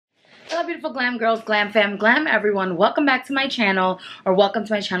Hello beautiful glam girls, glam fam, glam everyone. Welcome back to my channel, or welcome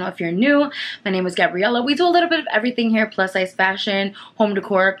to my channel if you're new. My name is Gabriella. We do a little bit of everything here: plus size fashion, home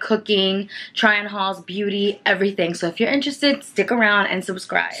decor, cooking, try-on hauls, beauty, everything. So if you're interested, stick around and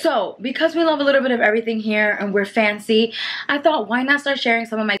subscribe. So because we love a little bit of everything here and we're fancy, I thought why not start sharing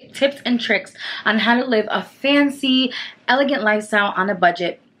some of my tips and tricks on how to live a fancy, elegant lifestyle on a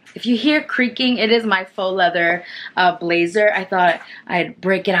budget. If you hear creaking, it is my faux leather blazer. I thought I'd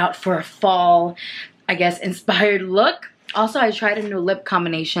break it out for a fall, I guess, inspired look. Also, I tried a new lip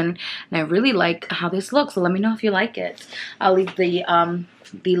combination, and I really like how this looks, so let me know if you like it. I'll leave the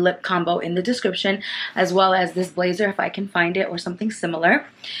lip combo in the description, as well as this blazer if I can find it or something similar.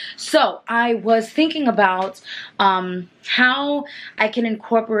 So I was thinking about how I can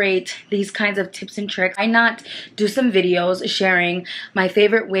incorporate these kinds of tips and tricks. Why not do some videos sharing my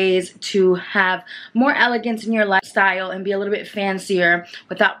favorite ways to have more elegance in your lifestyle and be a little bit fancier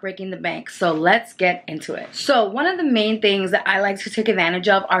without breaking the bank. So let's get into it. So one of the main things that I like to take advantage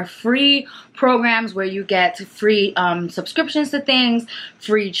of are free programs where you get free subscriptions to things,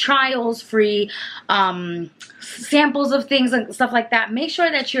 free trials, free samples of things and stuff like that. Make sure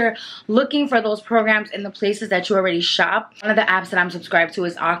that you're looking for those programs in the places that you already shop. One of the apps that I'm subscribed to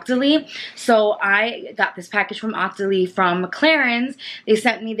is OCTOLY. So I got this package from OCTOLY from Clarins. They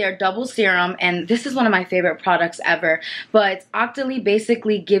sent me their double serum, and this is one of my favorite products ever. But OCTOLY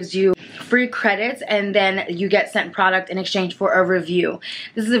basically gives you free credits, and then you get sent product in exchange for a review.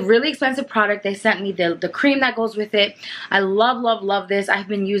 This is a really expensive product. They sent me the cream that goes with it. I love this. I've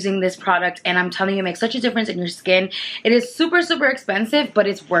been using this product, and I'm telling you, it makes such a difference in your skin. It is super expensive, but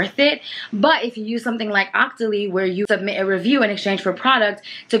it's worth it. But if you use something like OCTOLY, where you submit a review in exchange for product,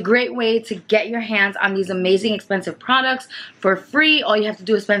 it's a great way to get your hands on these amazing expensive products for free. All you have to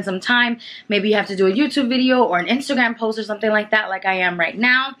do is spend some time. Maybe you have to do a YouTube video or an Instagram post or something like that, like I am right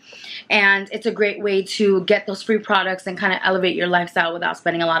now. And it's a great way to get those free products and kind of elevate your lifestyle without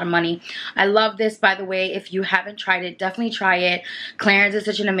spending a lot of money. I love this, by the way. If you haven't tried it, definitely try it. Clarins is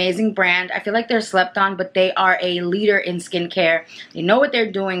such an amazing brand. I feel like they're slept on, but they are a leader in skincare. They know what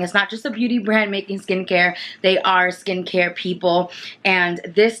they're doing. It's not just a beauty brand making skincare. They are skincare people, and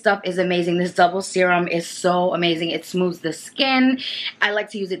this stuff is amazing. This double serum is so amazing. It smooths the skin. I like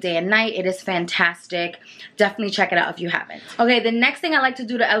to use it day and night. It is fantastic. Definitely check it out if you haven't. Okay, the next thing I like to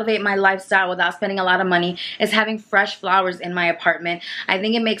do to elevate my lifestyle without spending a lot of money is having fresh flowers in my apartment. I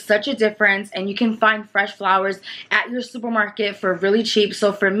think it makes such a difference, and you can find fresh flowers at your supermarket for really cheap.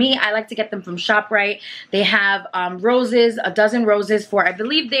 So for me, I like to get them from ShopRite. They have roses, a dozen roses for, I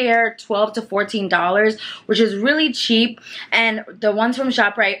believe they're $12 to $14, which is really cheap. And the ones from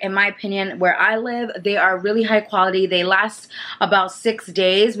ShopRite, in my opinion, where I live, they are really high quality. They last about 6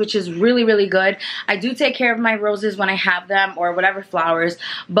 days, which is really good. I do take care of my roses when I have them, or whatever flowers,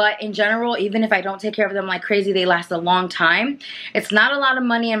 but in general, even if I don't take care of them like crazy, they last a long time. It's not a lot of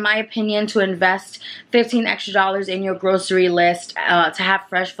money, in my opinion, to invest $15 extra in your grocery list to have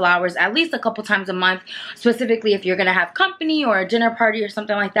fresh flowers at least a couple times a month, specifically if you're gonna have company or a dinner party or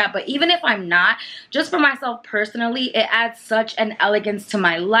something like that. But even if I'm not, just for myself personally, it adds such an elegance to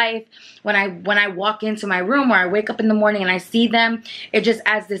my life. When I walk into my room, or I wake up in the morning and I see them, it just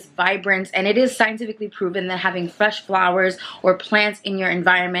adds this vibrance. And it is scientifically proven that having fresh flowers or plants in your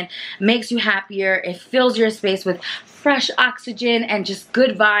environment makes you happier. It fills your space with fresh oxygen and just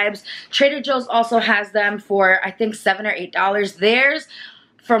good vibes. Trader Joe's also has them for, I think, $7 or $8. Theirs,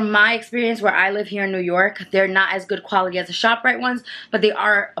 from my experience where I live here in New York, they're not as good quality as the ShopRite ones, but they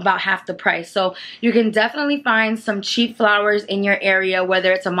are about half the price. So you can definitely find some cheap flowers in your area,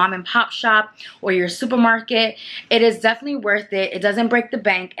 whether it's a mom and pop shop or your supermarket. It is definitely worth it. It doesn't break the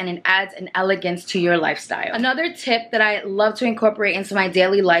bank, and it adds an elegance to your lifestyle. Another tip that I love to incorporate into my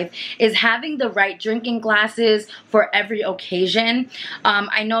daily life is having the right drinking glasses for every occasion.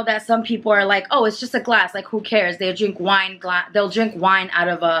 I know that some people are like, oh, it's just a glass, like who cares? They'll drink wine out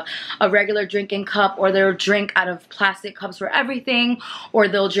of a regular drinking cup, or they'll drink out of plastic cups for everything, or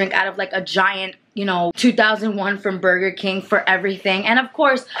they'll drink out of like a giant, you know, 2001 from Burger King for everything. And of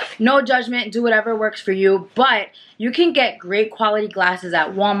course, no judgment, do whatever works for you, but you can get great quality glasses at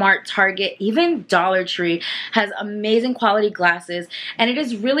Walmart, Target, even Dollar Tree has amazing quality glasses. And it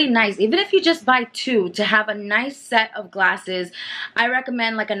is really nice, even if you just buy 2, to have a nice set of glasses. I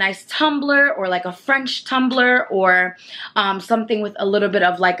recommend like a nice tumbler, or like a French tumbler, or something with a little bit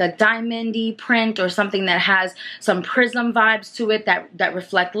of like a diamondy print, or something that has some prism vibes to it that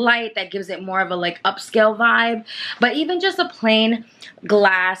reflect light, that gives it more of a like upscale vibe. But even just a plain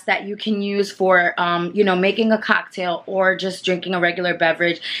glass that you can use for you know, making a cocktail or just drinking a regular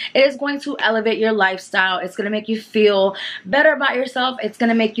beverage, it is going to elevate your lifestyle. It's going to make you feel better about yourself. It's going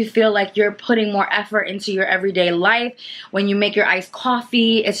to make you feel like you're putting more effort into your everyday life. When you make your iced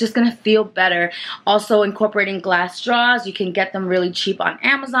coffee, it's just going to feel better. Also, incorporating glass straws, you can get them really cheap on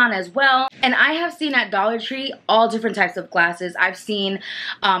Amazon as well. And I have seen at Dollar Tree all different types of glasses. I've seen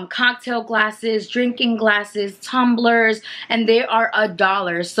cocktail glasses, drinking glasses, tumblers, and they are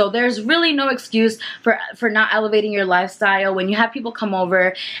 $1. So there's really no excuse for not elevating your lifestyle. When you have people come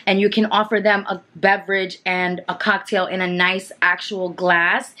over and you can offer them a beverage and a cocktail in a nice actual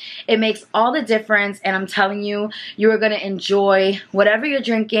glass, it makes all the difference. And I'm telling you, you are going to enjoy whatever you're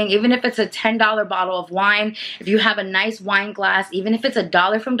drinking. Even if it's a $10 bottle of wine, if you have a nice wine glass, even if it's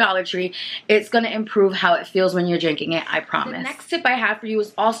 $1 from Dollar Tree, it's going to improve how it feels when you're drinking it, I promise. The next tip I have for you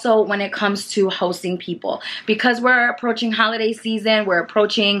is also when it comes to hosting people. Because we're approaching holiday season, we're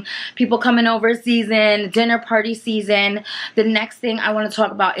approaching people coming over season, dinner party season, the next thing I want to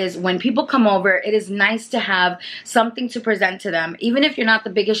talk about is when people come over, it is nice to have something to present to them. Even if you're not the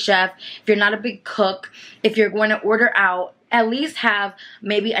biggest chef, if you're not a big cook, if you're going to order out, at least have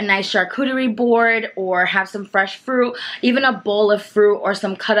maybe a nice charcuterie board or have some fresh fruit, even a bowl of fruit or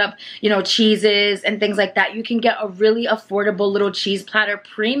some cut up, you know, cheeses and things like that. You can get a really affordable little cheese platter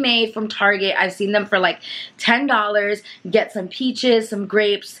pre-made from Target. I've seen them for like $10. Get some peaches, some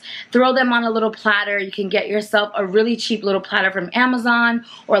grapes, throw them on a little platter. You can get yourself a really cheap little platter from Amazon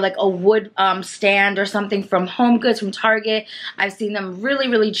or like a wood stand or something from Home Goods from Target. I've seen them really,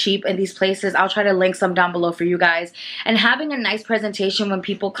 really cheap in these places. I'll try to link some down below for you guys. And having a nice presentation when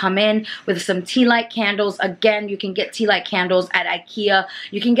people come in with some tea light candles. Again, you can get tea light candles at IKEA.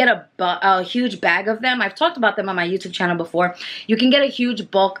 You can get a huge bag of them. I've talked about them on my YouTube channel before. You can get a huge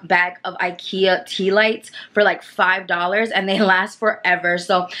bulk bag of IKEA tea lights for like $5 and they last forever.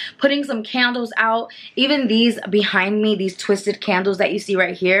 So putting some candles out, even these behind me, these twisted candles that you see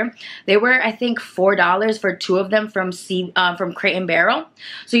right here, they were I think $4 for 2 of them from Crate & Barrel.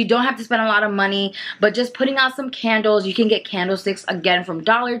 So you don't have to spend a lot of money, but just putting out some candles. You can get candlesticks again from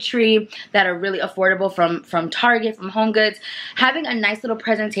Dollar Tree that are really affordable from Target, from Home Goods. Having a nice little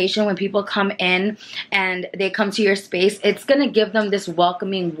presentation when people come in and they come to your space, it's gonna give them this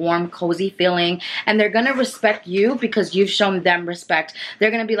welcoming, warm, cozy feeling, and they're gonna respect you because you've shown them respect.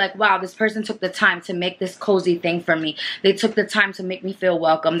 They're gonna be like, wow, this person took the time to make this cozy thing for me. They took the time to make me feel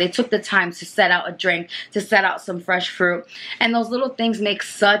welcome. They took the time to set out a drink, to set out some fresh fruit, and those little things make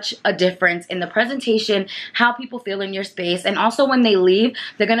such a difference in the presentation, how people feel in your space. And also when they leave,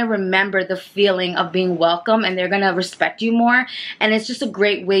 they're going to remember the feeling of being welcome and they're going to respect you more. And it's just a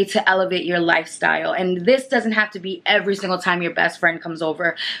great way to elevate your lifestyle. And this doesn't have to be every single time your best friend comes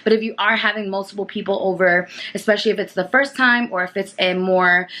over. But if you are having multiple people over, especially if it's the first time or if it's a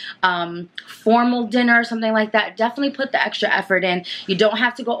more formal dinner or something like that, definitely put the extra effort in. You don't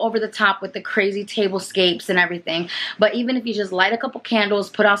have to go over the top with the crazy tablescapes and everything. But even if you just light a couple candles,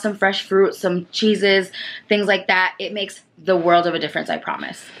 put out some fresh fruit, some cheeses, things like that, it makes the world of a difference, I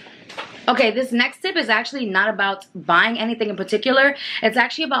promise. Okay, this next tip is actually not about buying anything in particular. It's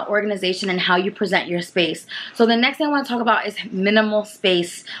actually about organization and how you present your space. So the next thing I want to talk about is minimal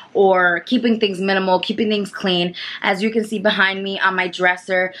space, or keeping things minimal, keeping things clean. As you can see behind me on my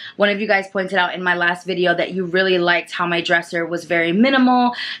dresser, one of you guys pointed out in my last video that you really liked how my dresser was very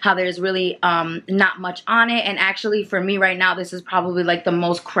minimal, how there's really not much on it. And actually for me right now, this is probably like the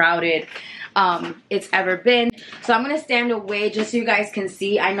most crowded it's ever been. So I'm gonna stand away just so you guys can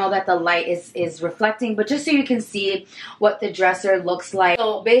see. I know that the light is reflecting, but just so you can see what the dresser looks like.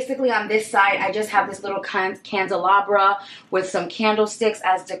 So basically on this side, I just have this little candelabra with some candlesticks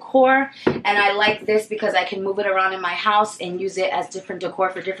as decor, and I like this because I can move it around in my house and use it as different decor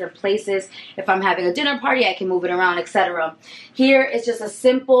for different places. If I'm having a dinner party, I can move it around, etc. Here is just a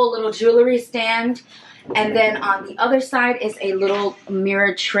simple little jewelry stand. And then on the other side is a little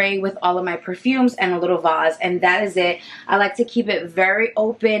mirror tray with all of my perfumes and a little vase. And that is it. I like to keep it very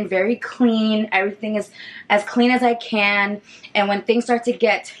open, very clean. Everything is as clean as I can. And when things start to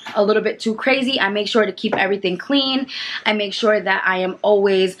get a little bit too crazy, I make sure to keep everything clean. I make sure that I am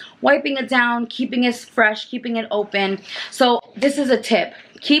always wiping it down, keeping it fresh, keeping it open. So this is a tip.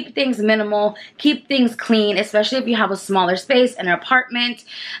 Keep things minimal, keep things clean, especially if you have a smaller space, an apartment.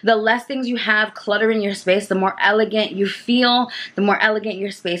 The less things you have cluttering your space, the more elegant you feel, the more elegant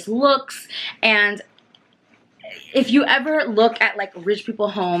your space looks. And if you ever look at like rich people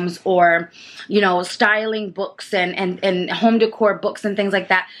homes, or you know, styling books and home decor books and things like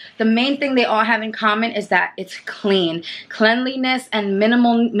that, the main thing they all have in common is that it's clean. Cleanliness and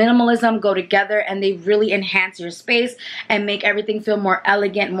minimalism go together, and they really enhance your space and make everything feel more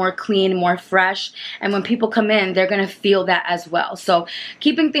elegant, more clean, more fresh. And when people come in, they're gonna feel that as well. So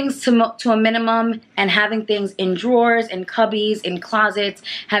keeping things to a minimum and having things in drawers, in cubbies, in closets,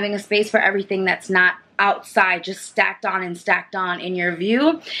 having a space for everything that's not outside, just stacked on in your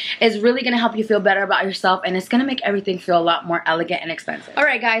view, is really gonna help you feel better about yourself, and it's gonna make everything feel a lot more elegant and expensive.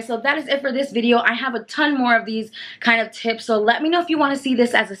 Alright guys, so that is it for this video. I have a ton more of these kind of tips, so let me know if you want to see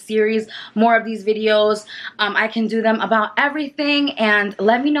this as a series, more of these videos. I can do them about everything, and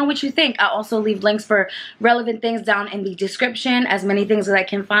let me know what you think. I'll also leave links for relevant things down in the description, as many things as I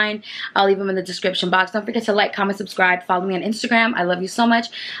can find. I'll leave them in the description box. Don't forget to like, comment, subscribe, follow me on Instagram. I love you so much.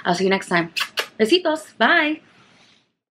 I'll see you next time. Besitos. Bye.